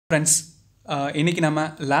Friends, இன்றைக்கி நம்ம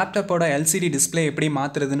லேப்டாப்போட LCD display எப்படி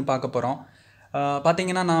மாற்றுறதுன்னு பார்க்க போகிறோம்.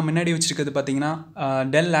 பார்த்தீங்கன்னா நான் முன்னாடி வச்சுருக்கிறது பார்த்தீங்கன்னா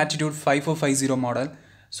டெல் லேட்டிடியூட் 5450 மாடல்.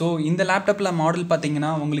 ஸோ இந்த லேப்டாப்பில் மாடல் பார்த்தீங்கன்னா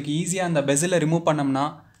உங்களுக்கு ஈஸியாக அந்த பெசிலை ரிமூவ் பண்ணோம்னா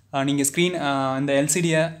நீங்கள் ஸ்க்ரீன் இந்த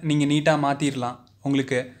எல்சிடியை நீங்கள் நீட்டாக மாற்றிடலாம்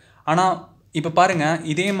உங்களுக்கு. ஆனால் இப்போ பாருங்கள்,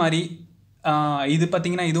 இதே மாதிரி இது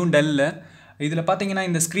பார்த்தீங்கன்னா இதுவும் டெல்லு. இதில் பார்த்தீங்கன்னா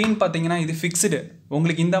இந்த ஸ்க்ரீன் பார்த்தீங்கன்னா இது ஃபிக்ஸ்டு.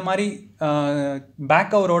 உங்களுக்கு இந்த மாதிரி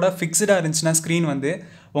பேக் கவரோட ஃபிக்ஸ்டாக இருந்துச்சுன்னா ஸ்க்ரீன் வந்து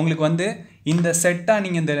உங்களுக்கு வந்து இந்த செட்டாக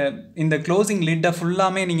நீங்கள் இந்த க்ளோசிங் லிட்டை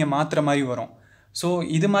ஃபுல்லாமே நீங்கள் மாற்றுற மாதிரி வரும். ஸோ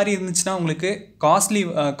இது மாதிரி இருந்துச்சுன்னா உங்களுக்கு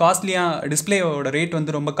காஸ்ட்லியாக டிஸ்பிளேயோட ரேட்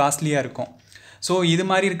வந்து ரொம்ப காஸ்ட்லியாக இருக்கும். ஸோ இது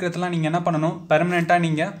மாதிரி இருக்கிறதுலாம் நீங்கள் என்ன பண்ணணும், பெர்மனெண்ட்டாக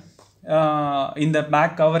நீங்கள் இந்த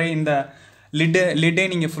பேக் கவரே இந்த லிட்டே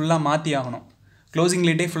நீங்கள் ஃபுல்லாக மாற்றி ஆகணும். க்ளோசிங்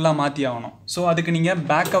லிட்டே ஃபுல்லாக மாற்றி ஆகணும். ஸோ அதுக்கு நீங்கள்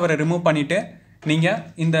பேக் கவரை ரிமூவ் பண்ணிவிட்டு நீங்கள்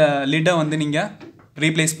இந்த லிட்டை வந்து நீங்கள்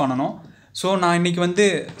ரீப்ளேஸ் பண்ணணும். ஸோ நான் இன்றைக்கி வந்து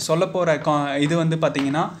சொல்ல போகிற இது வந்து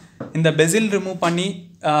பார்த்திங்கன்னா இந்த பெசில் ரிமூவ் பண்ணி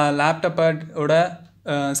லேப்டாப்போட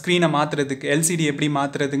ஸ்க்ரீனை மாற்றுறதுக்கு எல்சிடி எப்படி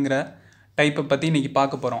மாற்றுறதுங்கிற டைப்பை பற்றி இன்றைக்கி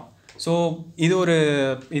பார்க்க போகிறோம். ஸோ இது ஒரு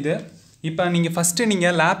இது. இப்போ நீங்கள் ஃபஸ்ட்டு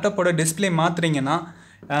நீங்கள் லேப்டாப்போட டிஸ்பிளே மாற்றுறீங்கன்னா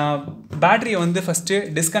பேட்ரியை வந்து ஃபஸ்ட்டு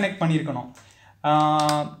டிஸ்கனெக்ட் பண்ணியிருக்கணும்.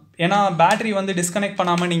 ஏன்னா பேட்ரி வந்து டிஸ்கனெக்ட்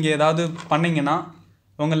பண்ணாமல் நீங்கள் ஏதாவது பண்ணிங்கன்னா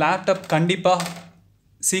உங்கள் லேப்டாப் கண்டிப்பாக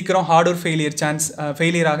சீக்கிரம் ஹார்ட்வேர்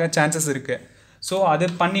ஃபெயிலியர் ஆக சான்சஸ் இருக்குது. ஸோ அது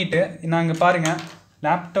பண்ணிவிட்டு நாங்கள் பாருங்கள்,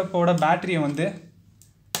 லேப்டாப்போட பேட்டரியை வந்து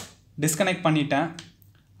டிஸ்கனெக்ட் பண்ணிட்டேன்.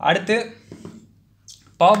 அடுத்து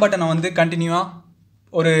பவர் பட்டனை வந்து கண்டினியூவாக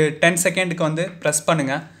ஒரு 10 செகண்டுக்கு வந்து ப்ரெஸ்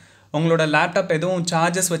பண்ணுங்கள். உங்களோட லேப்டாப் எதுவும்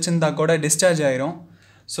சார்ஜஸ் வச்சுருந்தா கூட டிஸ்சார்ஜ் ஆயிரும்.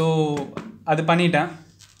 ஸோ அது பண்ணிட்டேன்.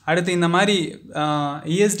 அடுத்து இந்த மாதிரி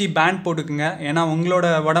இஎஸ்டி பேண்ட் போட்டுக்குங்க. ஏன்னா உங்களோட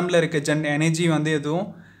உடம்புல இருக்க எனர்ஜி வந்து எதுவும்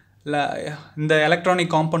இந்த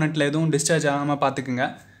எலக்ட்ரானிக் காம்போனண்ட்டில் எதுவும் டிஸ்சார்ஜ் ஆகாமல் பார்த்துக்குங்க.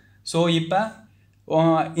 ஸோ இப்போ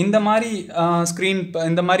இந்த மாதிரி ஸ்க்ரீன்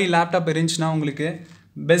இந்த மாதிரி லேப்டாப் இருந்துச்சுன்னா உங்களுக்கு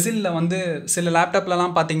பெசிலில் வந்து சில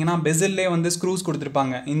லேப்டாப்லலாம் பார்த்தீங்கன்னா பெசில்லே வந்து ஸ்க்ரூஸ்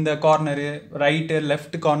கொடுத்துருப்பாங்க. இந்த கார்னரு ரைட்டு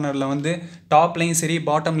லெஃப்ட் கார்னரில் வந்து டாப்லேயும் சரி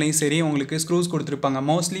பாட்டம்லேயும் சரி உங்களுக்கு ஸ்க்ரூஸ் கொடுத்துருப்பாங்க.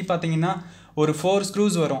 மோஸ்ட்லி பார்த்தீங்கன்னா ஒரு 4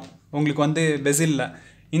 ஸ்க்ரூஸ் வரும் உங்களுக்கு வந்து பெசிலில்.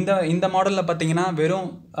 இந்த மாடலில் பார்த்தீங்கன்னா வெறும்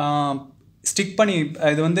ஸ்டிக் பண்ணி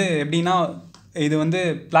இது வந்து எப்படின்னா இது வந்து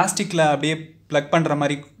பிளாஸ்டிக்கில் அப்படியே ப்ளக் பண்ணுற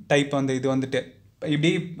மாதிரி டைப் வந்து இது வந்துட்டு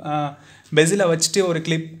இப்படி பெசிலை வச்சுட்டு ஒரு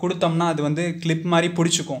கிளிப் கொடுத்தோம்னா அது வந்து கிளிப் மாதிரி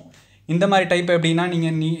பிடிச்சிக்கும். இந்த மாதிரி டைப் எப்படின்னா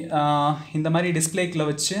நீங்கள் இந்த மாதிரி டிஸ்பிளேக்கில்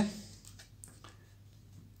வச்சு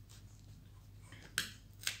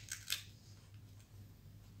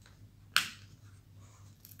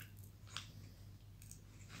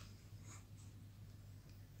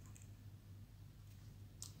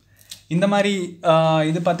இந்த மாதிரி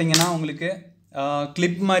இது பார்த்தீங்கன்னா உங்களுக்கு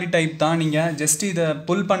கிளிப் மாதிரி டைப் தான். நீங்கள் ஜஸ்ட் இதை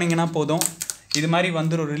புல் பண்ணிங்கன்னா போதும், இது மாதிரி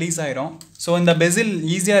வந்துடும், ரிலீஸ் ஆயிரும். ஸோ இந்த பெசில்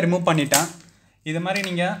ஈஸியாக ரிமூவ் பண்ணிட்டேன். இது மாதிரி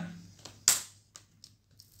நீங்கள்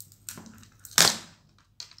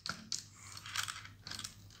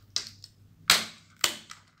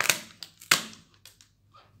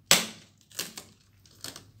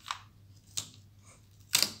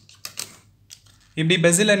இப்படி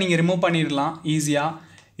பெசிலை நீங்கள் ரிமூவ் பண்ணிடலாம் ஈஸியாக.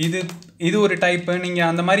 இது ஒரு டைப்பு. நீங்கள்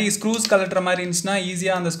அந்த மாதிரி ஸ்க்ரூஸ் கழட்டுற மாதிரி இருந்துச்சுன்னா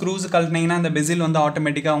ஈஸியாக அந்த ஸ்க்ரூஸ் கழட்டினீங்கன்னா அந்த பெசில் வந்து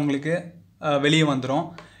ஆட்டோமேட்டிக்காக உங்களுக்கு வெளியே வந்துடும்.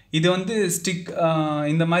 இது வந்து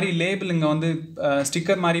இந்த மாதிரி லேபிள் இங்கே வந்து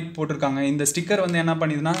ஸ்டிக்கர் மாதிரி போட்டிருக்காங்க. இந்த ஸ்டிக்கர் வந்து என்ன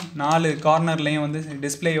பண்ணிதுன்னா 4 கார்னர்லேயும் வந்து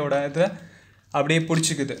டிஸ்பிளேயோட இதை அப்படியே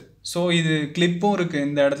பிடிச்சிக்குது. ஸோ இது கிளிப்பும் இருக்குது.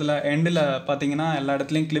 இந்த இடத்துல எண்டில் பார்த்தீங்கன்னா எல்லா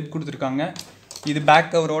இடத்துலையும் கிளிப் கொடுத்துருக்காங்க. இது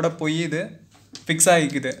பேக் கவரோட போய் இது ஃபிக்ஸ்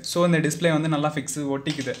ஆகிக்குது. ஸோ இந்த டிஸ்பிளே வந்து நல்லா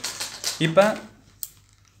ஒட்டிக்குது. இப்போ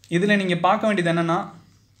இதில் நீங்கள் பார்க்க வேண்டியது என்னென்னா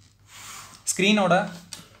ஸ்க்ரீனோட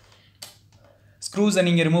ஸ்க்ரூஸை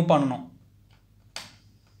நீங்கள் ரிமூவ் பண்ணணும்.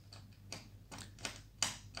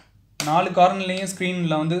 4 கார்னர்லேயும்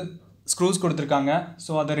ஸ்க்ரீனில் வந்து ஸ்க்ரூஸ் கொடுத்துருக்காங்க.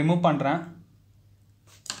 ஸோ அதை ரிமூவ் பண்ணுறேன்.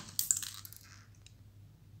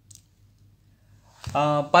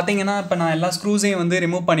 பார்த்தீங்கன்னா இப்போ நான் எல்லா ஸ்க்ரூஸையும் வந்து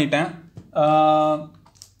ரிமூவ் பண்ணிட்டேன்.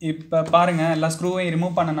 இப்போ பாருங்கள், எல்லா ஸ்க்ரூவையும்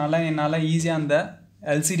ரிமூவ் பண்ணனால என்னால் ஈஸியாக அந்த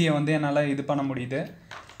எல்சிடியை வந்து என்னால் இது பண்ண முடியுது.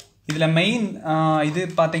 இதில் மெயின் இது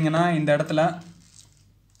பார்த்தீங்கன்னா இந்த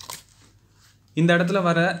இடத்துல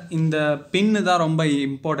வர இந்த பின்னு தான் ரொம்ப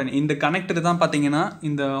இம்பார்ட்டன்ட். இந்த கனெக்டர் தான் பார்த்தீங்கன்னா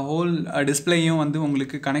இந்த ஹோல் டிஸ்பிளேயும் வந்து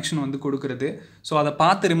உங்களுக்கு கனெக்ஷன் வந்து கொடுக்குறது. ஸோ அதை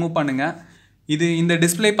பார்த்து ரிமூவ் பண்ணுங்கள். இந்த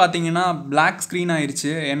டிஸ்பிளே பார்த்தீங்கன்னா பிளாக் ஸ்க்ரீன்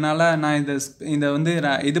ஆயிடுச்சு. நான் இதை வந்து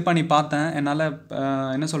இது பண்ணி பார்த்தேன். என்னால்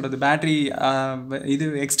என்ன சொல்கிறது, பேட்ரி இது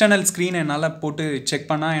எக்ஸ்டர்னல் ஸ்க்ரீன் என்னால் போட்டு செக்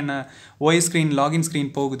பண்ணால் ஓஎஸ் ஸ்க்ரீன் லாகின்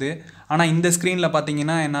ஸ்க்ரீன் போகுது. ஆனால் இந்த ஸ்க்ரீனில்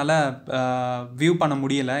பார்த்தீங்கன்னா என்னால் வியூ பண்ண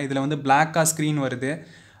முடியலை. இதில் வந்து பிளாக்காக ஸ்க்ரீன் வருது.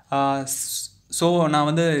 ஸோ நான்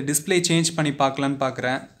வந்து டிஸ்பிளே சேஞ்ச் பண்ணி பார்க்கலான்னு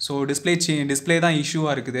பார்க்குறேன். ஸோ டிஸ்பிளே தான்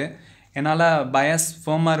இஷ்யூவாக இருக்குது. என்னால் பயஸ்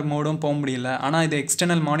ஃபர்மர் மோடும் போக முடியல. ஆனால் இது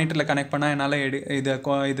எக்ஸ்டர்னல் மானிட்டரில் கனெக்ட் பண்ணால் என்னால்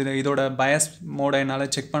இதோட பயஸ் மோடை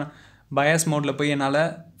என்னால் செக் பண்ண பயஸ் மோடில் போய் என்னால்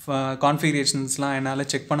கான்ஃபிகரேஷன்ஸ்லாம் என்னால்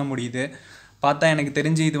செக் பண்ண முடியுது. பார்த்தா எனக்கு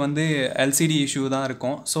தெரிஞ்சு இது வந்து எல்சிடி இஷ்யூ தான்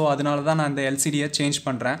இருக்கும். ஸோ அதனால தான் நான் இந்த எல்சிடியை சேஞ்ச்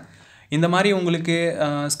பண்ணுறேன். இந்த மாதிரி உங்களுக்கு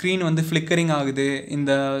ஸ்க்ரீன் வந்து ஃப்ளிக்கரிங் ஆகுது,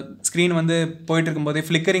 இந்த ஸ்க்ரீன் வந்து போயிட்டு இருக்கும்போதே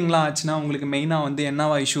ஃப்ளிக்கரிங்லாம் ஆச்சுன்னா உங்களுக்கு மெயினாக வந்து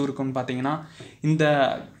என்னவா இஷ்யூ இருக்குன்னு பார்த்தீங்கன்னா இந்த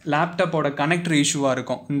லேப்டாப்போட கனெக்டர் இஷ்யூவாக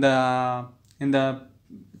இருக்கும். இந்த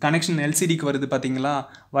கனெக்ஷன் எல்சிடிக்கு வருது பார்த்தீங்களா,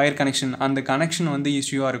 வயர் கனெக்ஷன், அந்த கனெக்ஷன் வந்து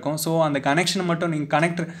இஷ்யூவாக இருக்கும். ஸோ அந்த கனெக்ஷனை மட்டும் நீங்கள்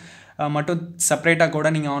கனெக்டர் மட்டும் செப்பரேட்டாக கூட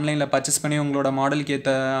நீங்கள் ஆன்லைனில் பர்ச்சேஸ் பண்ணி உங்களோட மாடலுக்கு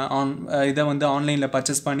ஏற்ற இதை வந்து ஆன்லைனில்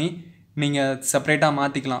பர்ச்சேஸ் பண்ணி நீங்கள் செப்பரேட்டாக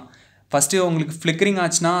மாற்றிக்கலாம். ஃபஸ்ட்டு உங்களுக்கு ஃப்ளிக்கரிங்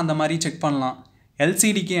ஆச்சுன்னா அந்த மாதிரி செக் பண்ணலாம்.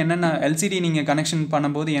 எல்சிடிக்கு எல்சிடி நீங்கள் கனெக்ஷன்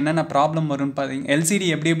பண்ணும்போது என்னென்ன ப்ராப்ளம் வரும்னு பார்த்தீங்க, எல்சிடி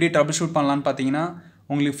எப்படி ட்ரபிள் ஷூட் பண்ணலான்னு பார்த்தீங்கன்னா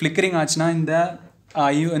உங்களுக்கு ஃப்ளிக்கரிங் ஆச்சுன்னா இந்த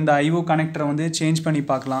ஐஓ கனெக்டரை வந்து சேஞ்ச் பண்ணி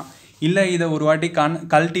பார்க்கலாம். இல்லை இதை ஒரு வாட்டி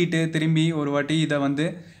கழட்டிட்டு திரும்பி ஒரு வாட்டி இதை வந்து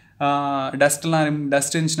டஸ்ட்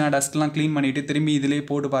இருந்துச்சுன்னா டஸ்ட்லாம் க்ளீன் பண்ணிவிட்டு திரும்பி இதிலே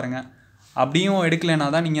போட்டு பாருங்கள். அப்படியும் எடுக்கலைன்னா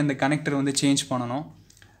தான் நீங்கள் இந்த கனெக்டர் வந்து சேஞ்ச் பண்ணணும்.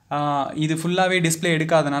 இது ஃபுல்லாகவே டிஸ்பிளே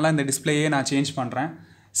எடுக்காதனால இந்த டிஸ்பிளேயே நான் சேஞ்ச் பண்ணுறேன்.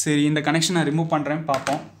 சரி, இந்த கனெக்ஷனை ரிமூவ் பண்ணுறேன்,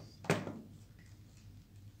 பார்ப்போம்.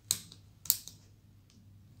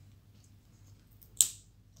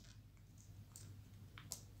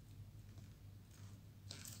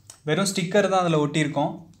 வெறும் ஸ்டிக்கர் தான் அதில்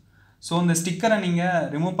ஒட்டியிருக்கோம். ஸோ இந்த ஸ்டிக்கரை நீங்கள்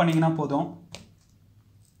ரிமூவ் பண்ணிங்கன்னா போதும்.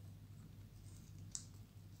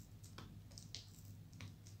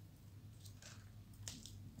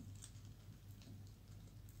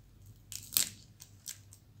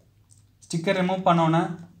 ஸ்டிக்கர் ரிமூவ் பண்ணோன்னே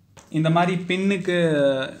இந்த மாதிரி பின்னுக்கு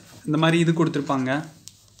இந்த மாதிரி இது கொடுத்துருப்பாங்க.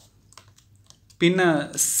 பின்னை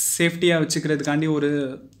சேஃப்டியாக வச்சுக்கிறதுக்காண்டி ஒரு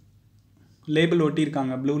லேபிள்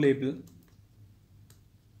ஒட்டியிருக்காங்க, ப்ளூ லேபிள்.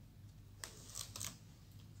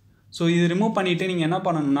 ஸோ இது ரிமூவ் பண்ணிவிட்டு நீங்கள் என்ன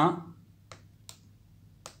பண்ணணும்னா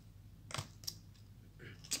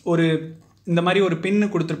இந்த மாதிரி ஒரு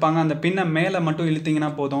பின்னு கொடுத்துருப்பாங்க, அந்த பின்னை மேலே மட்டும்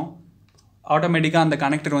இழுத்திங்கன்னா போதும், ஆட்டோமேட்டிக்காக அந்த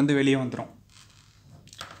கனெக்டர் வந்து வெளியே வந்துடும்.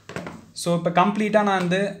 ஸோ இப்போ கம்ப்ளீட்டாக நான்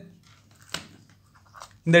வந்து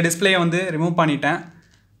இந்த டிஸ்பிளேயை வந்து ரிமூவ் பண்ணிட்டேன்,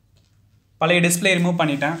 பழைய டிஸ்பிளே ரிமூவ்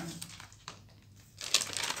பண்ணிட்டேன்.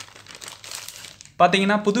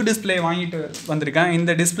 பார்த்தீங்கன்னா புது டிஸ்பிளே வாங்கிட்டு வந்திருக்கேன்.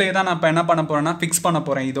 இந்த டிஸ்பிளே தான் நான் இப்போ என்ன பண்ண போகிறேன்னா ஃபிக்ஸ் பண்ண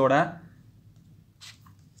போகிறேன் இதோட.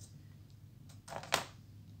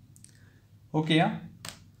 ஓகேயா?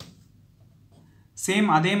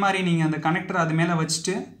 சேம் அதே மாதிரி நீங்கள் அந்த கனெக்டர் அது மேலே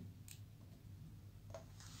வச்சுட்டு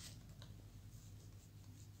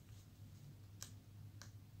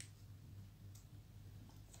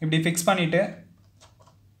இப்படி ஃபிக்ஸ்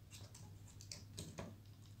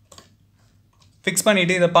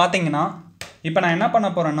பண்ணிவிட்டு இதை பார்த்தீங்கன்னா இப்போ நான் என்ன பண்ண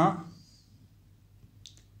போகிறேன்னா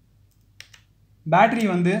பேட்டரி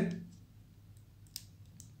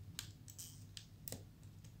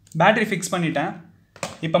ஃபிக்ஸ் பண்ணிட்டேன்.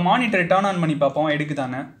 இப்போ மானிட்டர் டர்ன் ஆன் பண்ணி பார்ப்போம்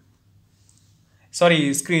எடுக்குதானே. சாரி,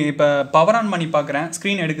 இப்போ பவர் ஆன் பண்ணி பார்க்குறேன்,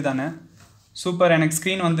 ஸ்க்ரீன் எடுக்குதானே. சூப்பர், எனக்கு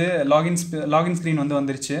ஸ்க்ரீன் வந்து லாகின் ஸ்க்ரீன் வந்து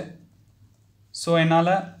வந்துருச்சு. ஸோ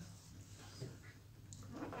என்னால்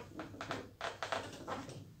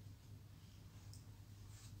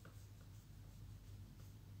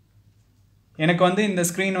எனக்கு வந்து இந்த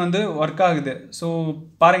ஸ்க்ரீன் வந்து ஒர்க் ஆகுது. ஸோ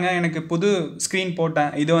பாருங்கள், எனக்கு புது ஸ்க்ரீன்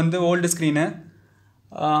போட்டேன். இது வந்து ஓல்டு ஸ்க்ரீனு,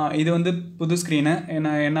 இது வந்து புது ஸ்க்ரீனு.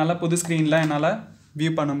 என்னால் புது ஸ்க்ரீனில் என்னால்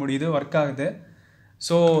வியூ பண்ண முடியுது, ஒர்க் ஆகுது.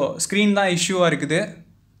 ஸோ ஸ்க்ரீன் தான் இஷ்யூவாக இருக்குது.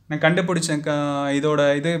 நான் கண்டுபிடிச்சேன், இதோட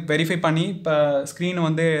இது வெரிஃபை பண்ணி இப்போ ஸ்க்ரீன்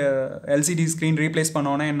வந்து எல்சிடி ஸ்க்ரீன் ரீப்ளேஸ்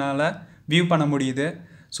பண்ணோன்னே என்னால் வியூ பண்ண முடியுது.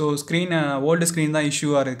 ஸோ ஓல்டு ஸ்க்ரீன் தான்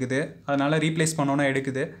இஷ்யூவாக இருக்குது, அதனால் ரீப்ளேஸ் பண்ணோன்னே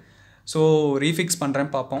எடுக்குது. ஸோ ரீஃபிக்ஸ்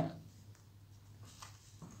பண்ணுறேன், பார்ப்போம்.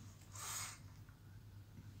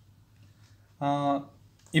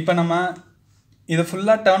 இப்போ நம்ம இதை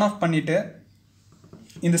ஃபுல்லாக டர்ன் ஆஃப் பண்ணிவிட்டு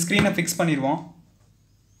இந்த ஸ்க்ரீனை ஃபிக்ஸ் பண்ணிடுவோம்.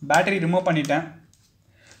 பேட்டரி ரிமூவ் பண்ணிட்டேன்.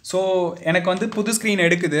 ஸோ எனக்கு வந்து புது ஸ்க்ரீன்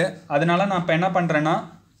எடுக்குது, அதனால நான் இப்போ என்ன பண்ணுறேன்னா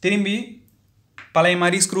திரும்பி பழைய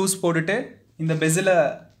மாதிரி ஸ்க்ரூஸ் போட்டுட்டு இந்த பெஸில்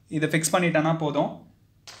இதை ஃபிக்ஸ் பண்ணிட்டேன்னா போதும்,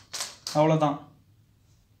 அவ்வளோதான்.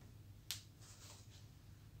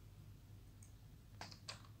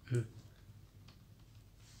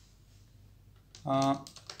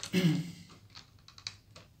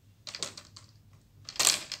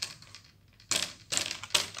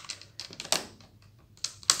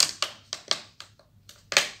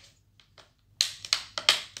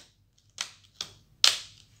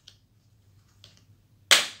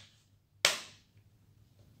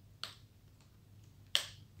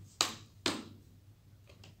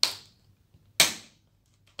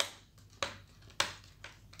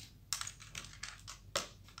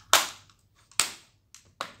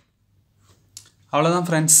 அவ்வளோதான்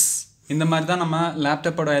ஃப்ரெண்ட்ஸ். இந்த மாதிரி தான் நம்ம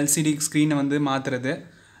லேப்டாப்போட எல்சிடி ஸ்க்ரீனை வந்து மாற்றுறது.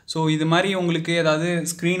 ஸோ இது மாதிரி உங்களுக்கு ஏதாவது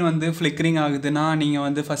ஸ்க்ரீன் வந்து ஃப்ளிக்கரிங் ஆகுதுன்னா நீங்கள்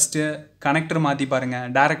வந்து ஃபஸ்ட்டு கனெக்டர் மாற்றி பாருங்கள்.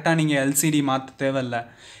 டேரெக்டாக நீங்கள் எல்சிடி மாற்ற தேவையில்ல.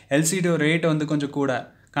 எல்சிடியோட ரேட் வந்து கொஞ்சம் கூட,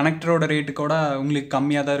 கனெக்டரோட ரேட்டு கூட உங்களுக்கு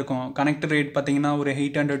கம்மியாக தான் இருக்கும். கனெக்டர் ரேட் பார்த்தீங்கன்னா ஒரு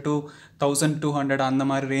 800 to 1200 அந்த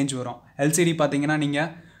மாதிரி ரேஞ்ச் வரும். எல்சிடி பார்த்தீங்கன்னா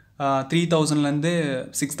நீங்கள் 3000லேருந்து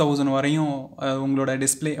 6000 வரையும் உங்களோட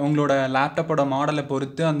டிஸ்பிளே, உங்களோட லேப்டாப்போட மாடலை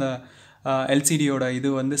பொறுத்து அந்த எல்சிடியோட இது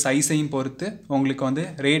வந்து சைஸையும் பொறுத்து உங்களுக்கு வந்து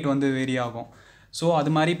ரேட் வந்து வேரி ஆகும். ஸோ அது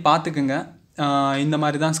மாதிரி பார்த்துக்குங்க. இந்த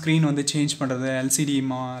மாதிரி தான் ஸ்க்ரீன் வந்து சேஞ்ச் பண்ணுறது, எல்சிடி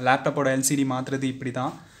லேப்டாப்போட எல்சிடி மாற்றுறது இப்படி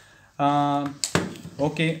தான்.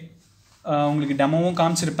 ஓகே, உங்களுக்கு டெமோவும்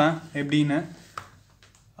காமிச்சிருப்பேன் எப்படின்னு.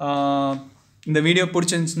 இந்த வீடியோ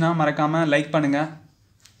பிடிச்சிருந்துச்சுன்னா மறக்காமல் லைக் பண்ணுங்கள்,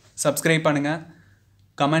 சப்ஸ்கிரைப் பண்ணுங்கள்,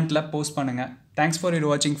 கமெண்ட்டில் போஸ்ட் பண்ணுங்கள். தேங்க்ஸ் ஃபார் யூர்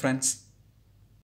வாட்சிங் ஃப்ரெண்ட்ஸ்.